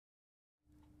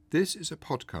This is a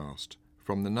podcast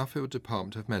from the Nuffield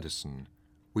Department of Medicine.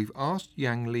 We've asked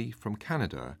Yang Li from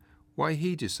Canada why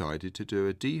he decided to do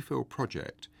a DPhil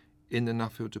project in the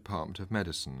Nuffield Department of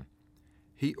Medicine.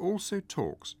 He also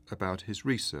talks about his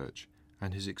research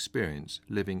and his experience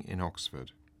living in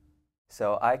Oxford.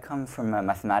 So I come from a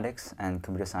mathematics and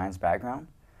computer science background.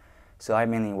 So I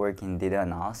mainly work in data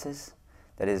analysis,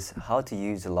 that is how to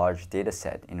use a large data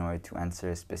set in order to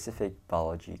answer specific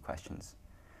biology questions.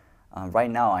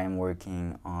 Right now I am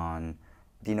working on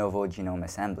de novo genome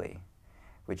assembly,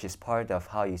 which is part of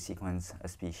how you sequence a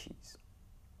species.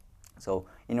 So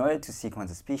in order to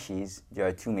sequence a species, there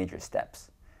are two major steps.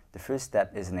 The first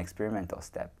step is an experimental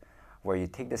step, where you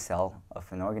take the cell of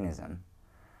an organism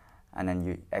and then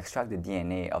you extract the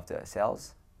DNA of the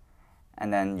cells,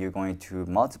 and then you're going to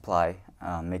multiply,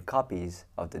 make copies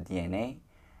of the DNA,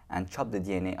 and chop the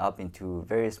DNA up into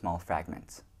very small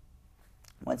fragments.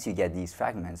 Once you get these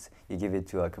fragments, you give it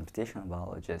to a computational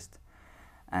biologist,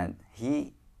 and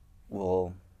he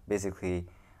will basically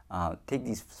take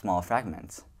these small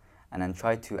fragments and then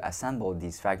try to assemble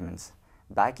these fragments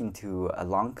back into a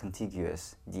long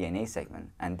contiguous DNA segment,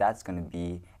 and that's going to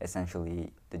be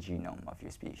essentially the genome of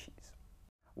your species.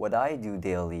 What I do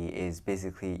daily is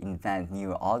basically invent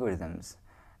new algorithms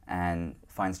and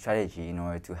find strategy in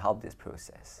order to help this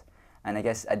process. And I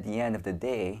guess at the end of the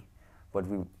day, what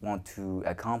we want to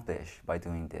accomplish by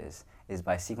doing this is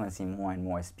by sequencing more and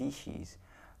more species,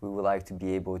 we would like to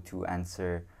be able to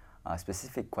answer a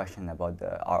specific question about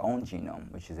our own genome,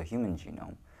 which is a human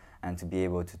genome, and to be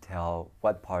able to tell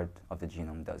what part of the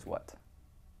genome does what.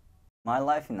 My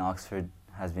life in Oxford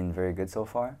has been very good so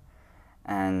far,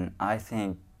 and I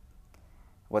think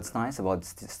what's nice about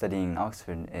studying in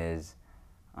Oxford is,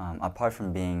 apart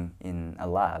from being in a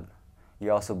lab,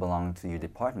 you also belong to your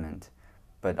department,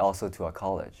 but also to a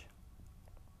college.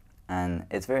 And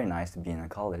it's very nice to be in a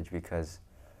college because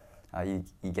you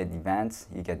get events,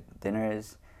 you get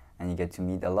dinners, and you get to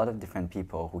meet a lot of different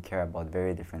people who care about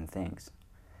very different things.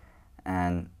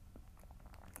 And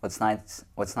what's nice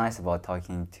about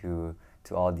talking to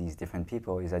all these different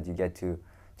people is that you get to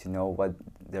know what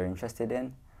they're interested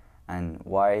in and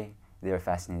why they're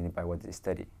fascinated by what they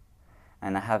study.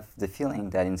 And I have the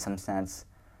feeling that in some sense,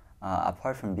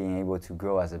 apart from being able to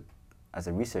grow as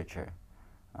a researcher,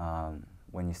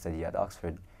 when you study at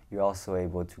Oxford, you're also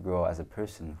able to grow as a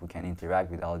person who can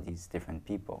interact with all these different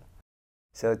people.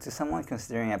 So to someone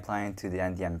considering applying to the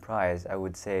NDM Prize, I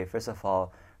would say, first of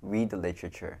all, read the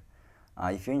literature.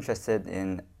 If you're interested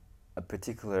in a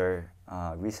particular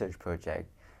research project,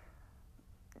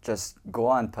 just go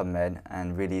on PubMed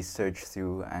and really search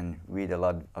through and read a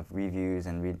lot of reviews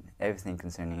and read everything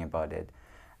concerning about it.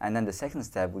 And then the second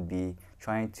step would be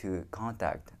trying to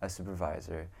contact a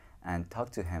supervisor and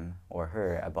talk to him or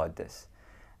her about this.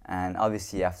 And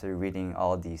obviously after reading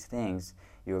all these things,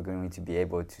 you're going to be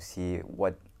able to see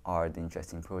what are the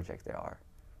interesting projects there are.